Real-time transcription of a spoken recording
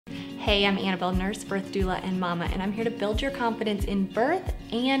Hey, I'm Annabelle, nurse, birth doula, and mama, and I'm here to build your confidence in birth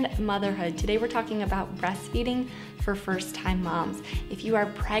and motherhood. Today we're talking about breastfeeding for first-time moms. If you are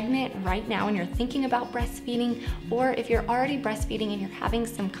pregnant right now and you're thinking about breastfeeding, or if you're already breastfeeding and you're having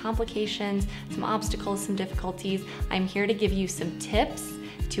some complications, some obstacles, some difficulties, I'm here to give you some tips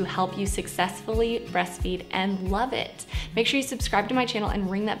to help you successfully breastfeed and love it. Make sure you subscribe to my channel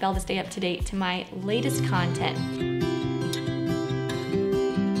and ring that bell to stay up to date to my latest content.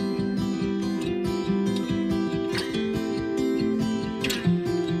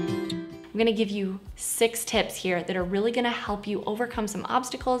 I'm gonna give you 6 tips here that are really gonna help you overcome some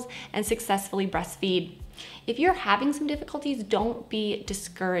obstacles and successfully breastfeed. If you're having some difficulties, don't be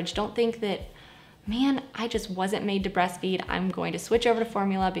discouraged. Don't think that, man, I just wasn't made to breastfeed. I'm going to switch over to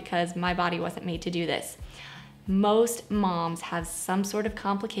formula because my body wasn't made to do this. Most moms have some sort of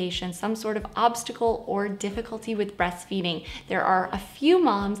complication, some sort of obstacle or difficulty with breastfeeding. There are a few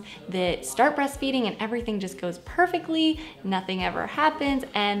moms that start breastfeeding and everything just goes perfectly, nothing ever happens,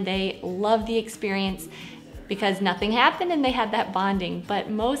 and they love the experience because nothing happened and they had that bonding. But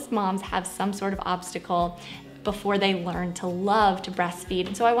most moms have some sort of obstacle before they learn to love to breastfeed.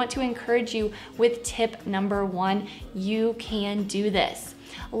 And so I want to encourage you with tip number 1, you can do this.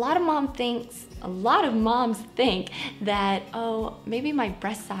 A lot of moms think that, oh, maybe my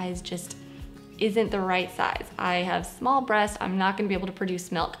breast size just isn't the right size. I have small breasts, I'm not gonna be able to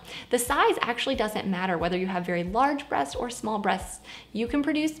produce milk. The size actually doesn't matter whether you have very large breasts or small breasts. You can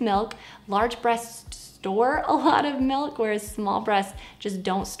produce milk. Large breasts store a lot of milk, whereas small breasts just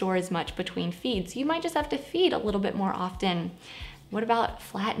don't store as much between feeds. You might just have to feed a little bit more often. What about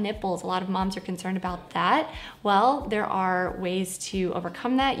flat nipples? A lot of moms are concerned about that. Well, there are ways to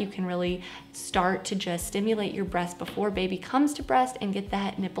overcome that. You can really start to just stimulate your breast before baby comes to breast and get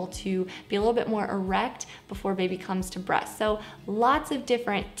that nipple to be a little bit more erect before baby comes to breast. So lots of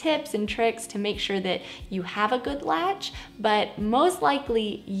different tips and tricks to make sure that you have a good latch, but most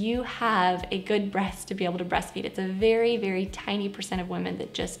likely you have a good breast to be able to breastfeed. It's a very, very tiny percent of women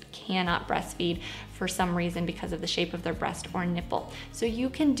that just cannot breastfeed for some reason because of the shape of their breast or nipple. So you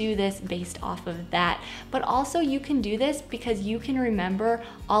can do this based off of that, but also you can do this because you can remember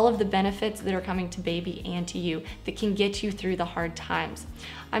all of the benefits that are coming to baby and to you that can get you through the hard times.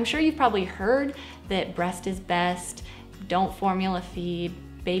 I'm sure you've probably heard that breast is best, don't formula feed,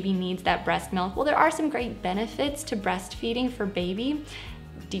 baby needs that breast milk. Well, there are some great benefits to breastfeeding for baby.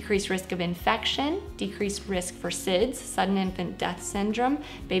 Decreased risk of infection, decreased risk for SIDS, sudden infant death syndrome.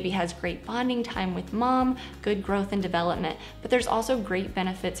 Baby has great bonding time with mom, good growth and development. But there's also great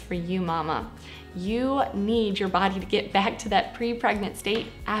benefits for you, mama. You need your body to get back to that pre-pregnant state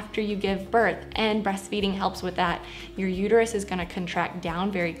after you give birth, and breastfeeding helps with that. Your uterus is gonna contract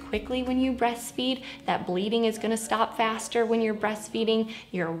down very quickly when you breastfeed. That bleeding is gonna stop faster when you're breastfeeding.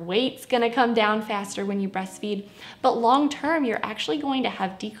 Your weight's gonna come down faster when you breastfeed. But long term, you're actually going to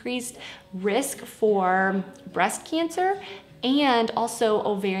have decreased risk for breast cancer and also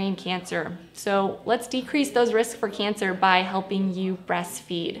ovarian cancer. So let's decrease those risks for cancer by helping you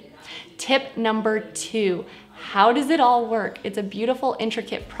breastfeed. Tip number 2, how does it all work? It's a beautiful,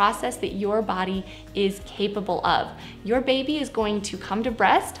 intricate process that your body is capable of. Your baby is going to come to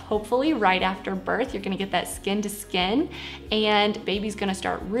breast, hopefully right after birth. You're gonna get that skin to skin, and baby's gonna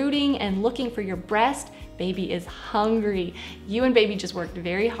start rooting and looking for your breast. Baby is hungry. You and baby just worked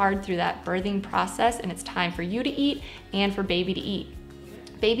very hard through that birthing process, and it's time for you to eat and for baby to eat.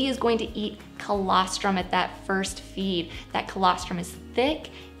 Baby is going to eat colostrum at that first feed. That colostrum is thick,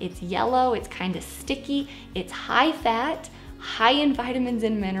 it's yellow, it's kind of sticky, it's high fat, high in vitamins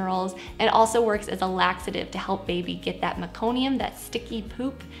and minerals, and also works as a laxative to help baby get that meconium, that sticky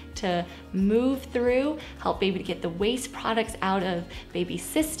poop, to move through, help baby to get the waste products out of baby's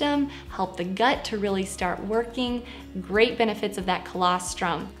system, help the gut to really start working. Great benefits of that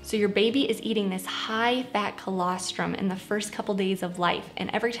colostrum. So your baby is eating this high fat colostrum in the first couple days of life, and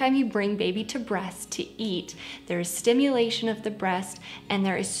every time you bring baby to breast to eat, there is stimulation of the breast and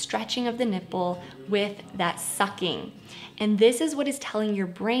there is stretching of the nipple with that sucking. And this is what is telling your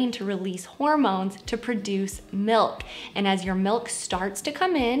brain to release hormones to produce milk. And as your milk starts to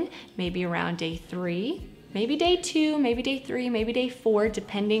come in, maybe around day 3, maybe day 2, maybe day 3, maybe day 4,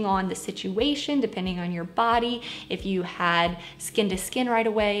 depending on the situation, depending on your body. If you had skin to skin right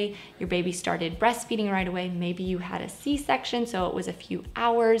away, your baby started breastfeeding right away, maybe you had a C-section, so it was a few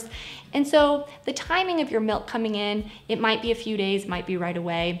hours. And so the timing of your milk coming in, it might be a few days, might be right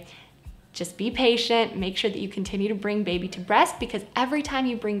away. Just be patient, make sure that you continue to bring baby to breast, because every time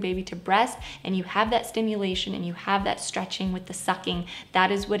you bring baby to breast and you have that stimulation and you have that stretching with the sucking, that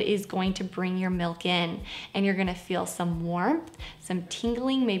is what is going to bring your milk in. And you're gonna feel some warmth, some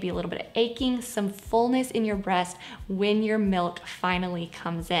tingling, maybe a little bit of aching, some fullness in your breast when your milk finally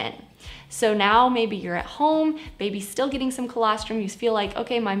comes in. So now maybe you're at home, baby's still getting some colostrum, you feel like,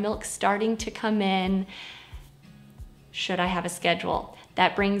 okay, my milk's starting to come in. Should I have a schedule?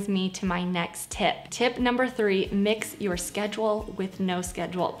 That brings me to my next tip. Tip number 3, mix your schedule with no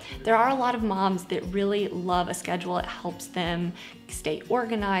schedule. There are a lot of moms that really love a schedule. It helps them stay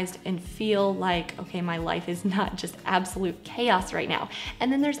organized and feel like, okay, my life is not just absolute chaos right now.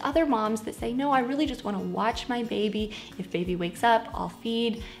 And then there's other moms that say, no, I really just wanna watch my baby. If baby wakes up, I'll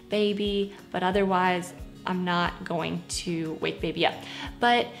feed baby, but otherwise, I'm not going to wake baby up.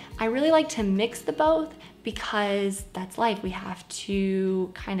 But I really like to mix the both, because that's life. We have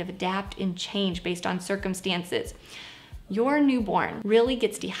to kind of adapt and change based on circumstances. Your newborn really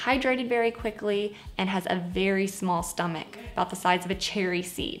gets dehydrated very quickly and has a very small stomach, about the size of a cherry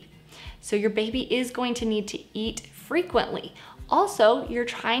seed. So your baby is going to need to eat frequently. Also, you're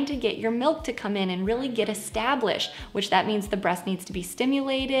trying to get your milk to come in and really get established, which that means the breast needs to be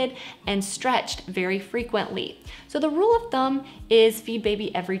stimulated and stretched very frequently. So the rule of thumb is feed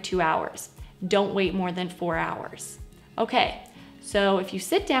baby every 2 hours. Don't wait more than 4 hours. Okay, so if you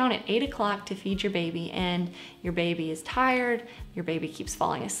sit down at 8 o'clock to feed your baby and your baby is tired, your baby keeps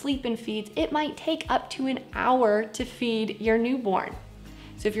falling asleep and feeds, it might take up to an hour to feed your newborn.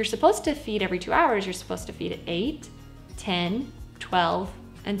 So if you're supposed to feed every 2 hours, you're supposed to feed at 8, 10, 12,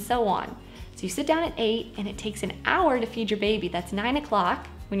 and so on. So you sit down at 8 and it takes an hour to feed your baby. That's 9 o'clock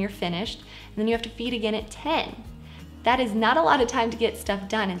when you're finished, and then you have to feed again at 10. That is not a lot of time to get stuff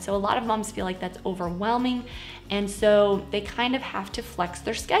done. And so a lot of moms feel like that's overwhelming. And so they kind of have to flex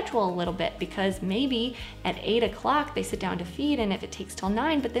their schedule a little bit, because maybe at 8 o'clock they sit down to feed, and if it takes till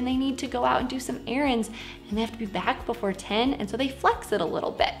 9, but then they need to go out and do some errands and they have to be back before 10. And so they flex it a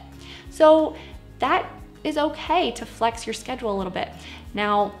little bit. So that is okay to flex your schedule a little bit.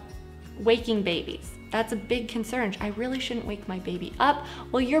 Now, waking babies. That's a big concern. I really shouldn't wake my baby up.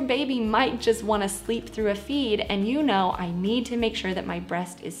 Well, your baby might just want to sleep through a feed, and you know I need to make sure that my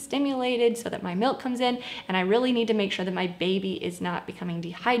breast is stimulated so that my milk comes in, and I really need to make sure that my baby is not becoming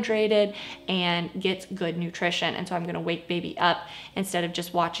dehydrated and gets good nutrition. And so I'm going to wake baby up instead of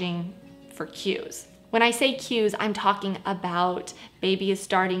just watching for cues. When I say cues, I'm talking about baby is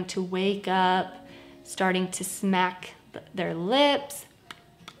starting to wake up, starting to smack their lips,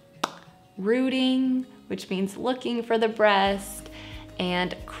 rooting, which means looking for the breast,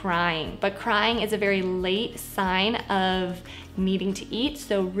 and crying. But crying is a very late sign of needing to eat,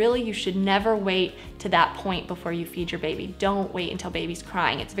 so really you should never wait to that point before you feed your baby. Don't wait until baby's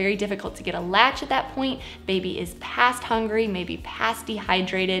crying. It's very difficult to get a latch at that point. Baby is past hungry, maybe past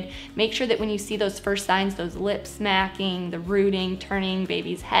dehydrated. Make sure that when you see those first signs, those lips smacking, the rooting, turning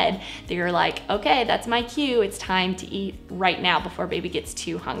baby's head, that you're like, okay, that's my cue. It's time to eat right now before baby gets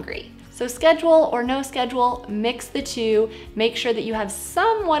too hungry. So schedule or no schedule, mix the two. Make sure that you have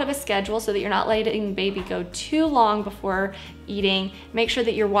somewhat of a schedule so that you're not letting baby go too long before eating. Make sure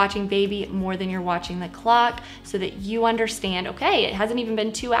that you're watching baby more than you're watching the clock so that you understand, okay, it hasn't even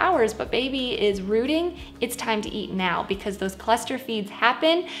been 2 hours, but baby is rooting. It's time to eat now, because those cluster feeds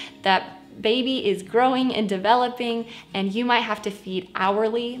happen. That baby is growing and developing, and you might have to feed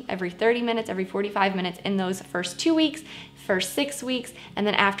hourly, every 30 minutes, every 45 minutes in those first 2 weeks, first 6 weeks, and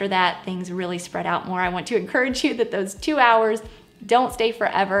then after that, things really spread out more. I want to encourage you that those 2 hours don't stay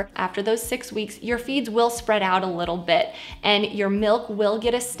forever. After those 6 weeks, your feeds will spread out a little bit, and your milk will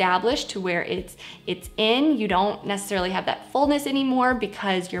get established to where it's in. You don't necessarily have that fullness anymore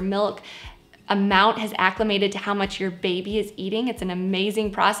because your milk amount has acclimated to how much your baby is eating. It's an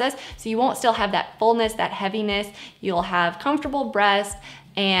amazing process. So you won't still have that fullness, that heaviness. You'll have comfortable breast,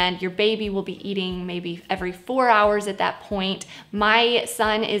 and your baby will be eating maybe every 4 hours at that point. My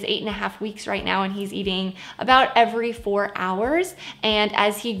son is 8.5 weeks right now, and he's eating about every 4 hours. And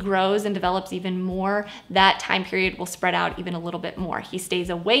as he grows and develops even more, that time period will spread out even a little bit more. He stays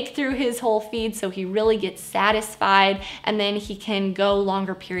awake through his whole feed, so he really gets satisfied, and then he can go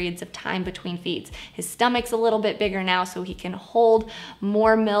longer periods of time between feeds. His stomach's a little bit bigger now, so he can hold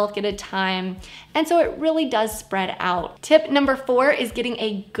more milk at a time. And so it really does spread out. Tip number 4 is getting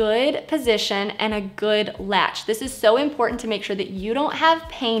a good position and a good latch. This is so important to make sure that you don't have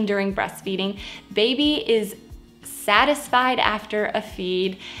pain during breastfeeding. Baby is satisfied after a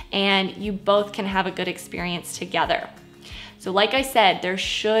feed, and you both can have a good experience together. So like I said, there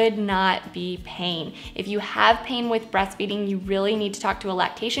should not be pain. If you have pain with breastfeeding, you really need to talk to a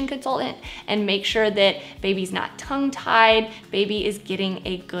lactation consultant and make sure that baby's not tongue-tied, baby is getting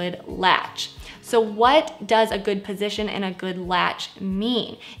a good latch. So what does a good position and a good latch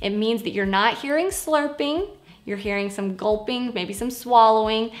mean? It means that you're not hearing slurping, you're hearing some gulping, maybe some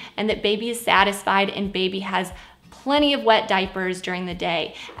swallowing, and that baby is satisfied and baby has plenty of wet diapers during the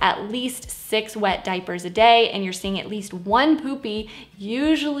day, at least 6 wet diapers a day, and you're seeing at least 1 poopy,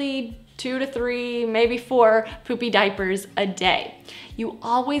 usually 2 to 3, maybe 4 poopy diapers a day. You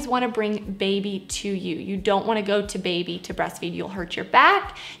always want to bring baby to you. You don't want to go to baby to breastfeed. You'll hurt your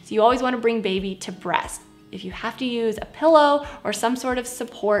back, so you always want to bring baby to breast. If you have to use a pillow or some sort of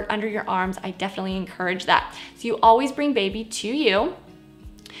support under your arms, I definitely encourage that. So you always bring baby to you.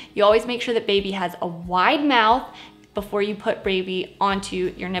 You always make sure that baby has a wide mouth before you put baby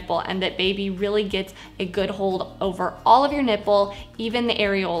onto your nipple, and that baby really gets a good hold over all of your nipple, even the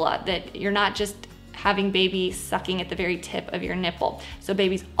areola, that you're not just having baby sucking at the very tip of your nipple. So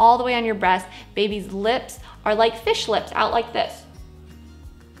baby's all the way on your breast. Baby's lips are like fish lips, out like this.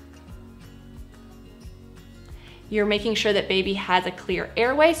 You're making sure that baby has a clear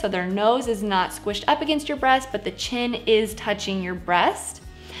airway, so their nose is not squished up against your breast, but the chin is touching your breast.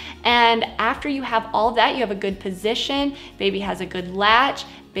 And after you have all of that, you have a good position, baby has a good latch,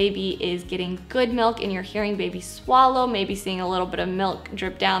 baby is getting good milk, and you're hearing baby swallow, maybe seeing a little bit of milk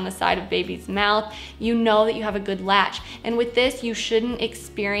drip down the side of baby's mouth. You know that you have a good latch. And with this, you shouldn't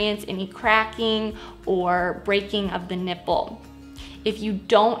experience any cracking or breaking of the nipple. If you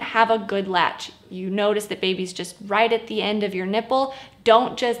don't have a good latch, you notice that baby's just right at the end of your nipple,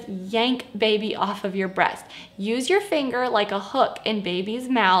 don't just yank baby off of your breast. Use your finger like a hook in baby's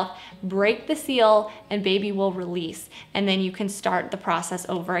mouth, break the seal, and baby will release. And then you can start the process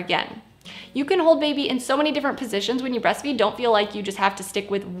over again. You can hold baby in so many different positions when you breastfeed. Don't feel like you just have to stick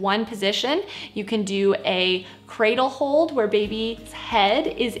with one position. You can do a cradle hold where baby's head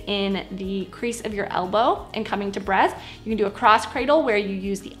is in the crease of your elbow and coming to breast. You can do a cross cradle where you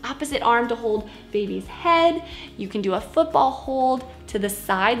use the opposite arm to hold baby's head. You can do a football hold to the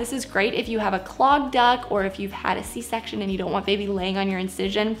side. This is great if you have a clogged duct or if you've had a C-section and you don't want baby laying on your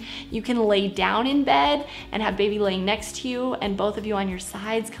incision. You can lay down in bed and have baby laying next to you and both of you on your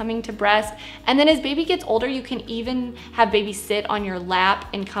sides coming to breast. And then as baby gets older, you can even have baby sit on your lap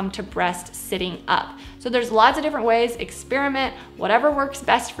and come to breast sitting up. So there's lots of different ways. Experiment, whatever works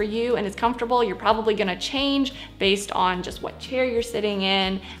best for you and is comfortable. You're probably gonna change based on just what chair you're sitting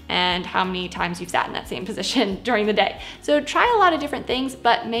in and how many times you've sat in that same position during the day. So try a lot of different things,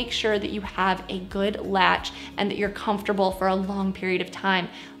 but make sure that you have a good latch and that you're comfortable for a long period of time.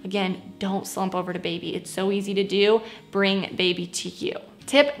 Again, don't slump over to baby. It's so easy to do. Bring baby to you.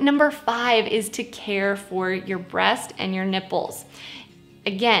 Tip number 5 is to care for your breast and your nipples.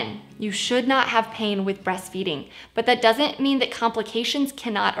 Again, you should not have pain with breastfeeding, but that doesn't mean that complications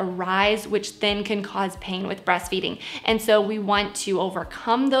cannot arise, which then can cause pain with breastfeeding. And so we want to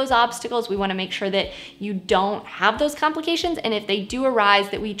overcome those obstacles. We want to make sure that you don't have those complications, and if they do arise,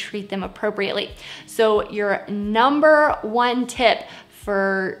 that we treat them appropriately. So your number 1 tip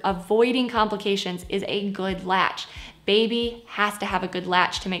for avoiding complications is a good latch. Baby has to have a good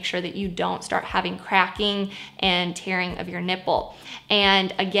latch to make sure that you don't start having cracking and tearing of your nipple.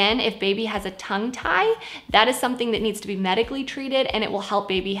 And again, if baby has a tongue tie, that is something that needs to be medically treated, and it will help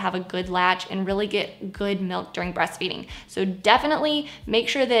baby have a good latch and really get good milk during breastfeeding. So definitely make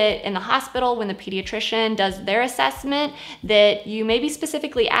sure that in the hospital, when the pediatrician does their assessment, that you maybe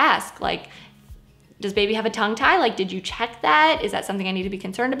specifically ask, like, does baby have a tongue tie? Like, did you check that? Is that something I need to be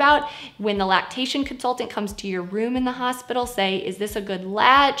concerned about? When the lactation consultant comes to your room in the hospital, say, is this a good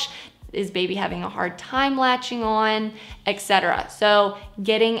latch? Is baby having a hard time latching on, etc. So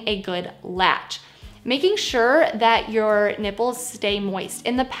getting a good latch. Making sure that your nipples stay moist.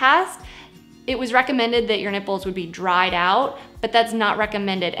 In the past, it was recommended that your nipples would be dried out, but that's not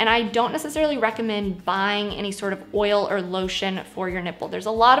recommended. And I don't necessarily recommend buying any sort of oil or lotion for your nipple. There's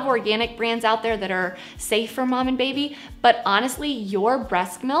a lot of organic brands out there that are safe for mom and baby, but honestly, your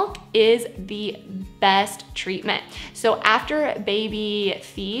breast milk is the best treatment. So after baby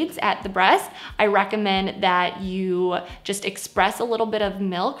feeds at the breast, I recommend that you just express a little bit of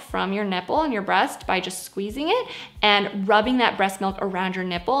milk from your nipple on your breast by just squeezing it and rubbing that breast milk around your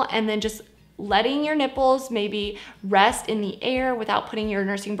nipple, and then just letting your nipples maybe rest in the air without putting your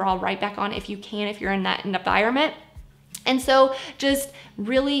nursing bra right back on if you can, if you're in that environment. And so just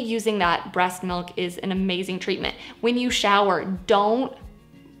really using that breast milk is an amazing treatment. When you shower, don't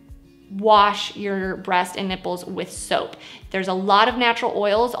wash your breast and nipples with soap. There's a lot of natural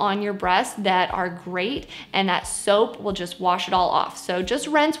oils on your breast that are great, and that soap will just wash it all off. So just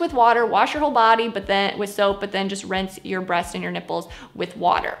rinse with water, wash your whole body but then with soap, but then just rinse your breast and your nipples with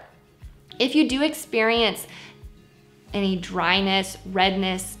water. If you do experience any dryness,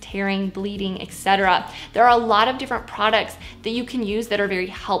 redness, tearing, bleeding, etc., there are a lot of different products that you can use that are very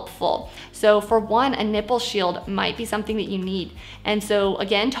helpful. So for one, a nipple shield might be something that you need. And so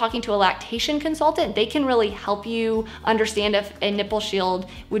again, talking to a lactation consultant, they can really help you understand if a nipple shield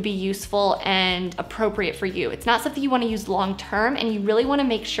would be useful and appropriate for you. It's not something you want to use long term, and you really want to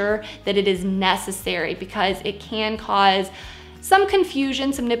make sure that it is necessary, because it can cause some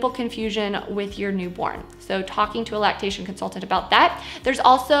confusion, some nipple confusion with your newborn. So talking to a lactation consultant about that. There's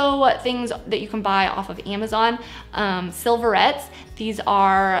also things that you can buy off of Amazon, silverettes. These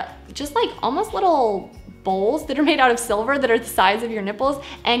are just like almost little bowls that are made out of silver that are the size of your nipples,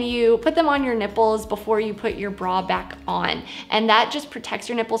 and you put them on your nipples before you put your bra back on. And that just protects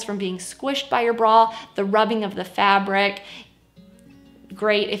your nipples from being squished by your bra, the rubbing of the fabric.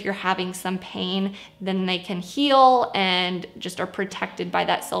 Great if you're having some pain, then they can heal and just are protected by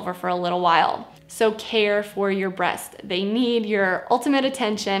that silver for a little while. So care for your breast. They need your ultimate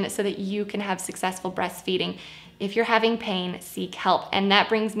attention so that you can have successful breastfeeding. If you're having pain, seek help. And that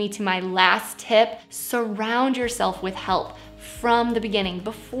brings me to my last tip. Surround yourself with help from the beginning,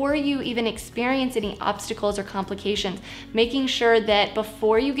 before you even experience any obstacles or complications, making sure that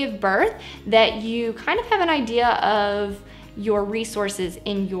before you give birth, that you kind of have an idea of your resources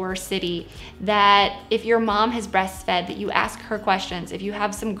in your city, that if your mom has breastfed, that you ask her questions. If you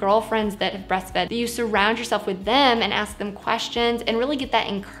have some girlfriends that have breastfed, that you surround yourself with them and ask them questions and really get that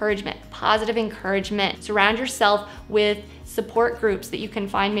encouragement, positive encouragement. Surround yourself with support groups that you can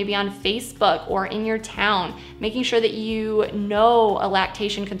find maybe on Facebook or in your town, making sure that you know a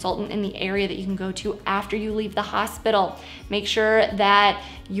lactation consultant in the area that you can go to after you leave the hospital. Make sure that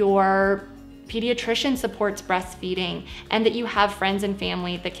your pediatrician supports breastfeeding, and that you have friends and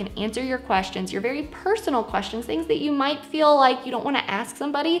family that can answer your questions, your very personal questions, things that you might feel like you don't want to ask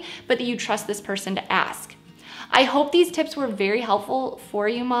somebody, but that you trust this person to ask. I hope these tips were very helpful for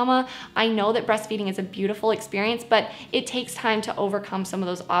you, mama. I know that breastfeeding is a beautiful experience, but it takes time to overcome some of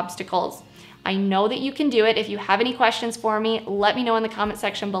those obstacles. I know that you can do it. If you have any questions for me, let me know in the comment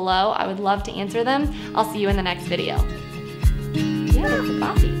section below. I would love to answer them. I'll see you in the next video. Yeah, that's a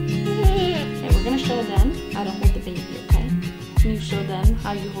coffee. Okay, we're gonna show them how to hold the baby, okay? Can you show them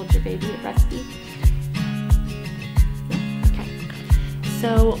how you hold your baby at breastfeed? Yeah, okay.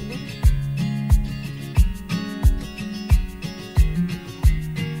 So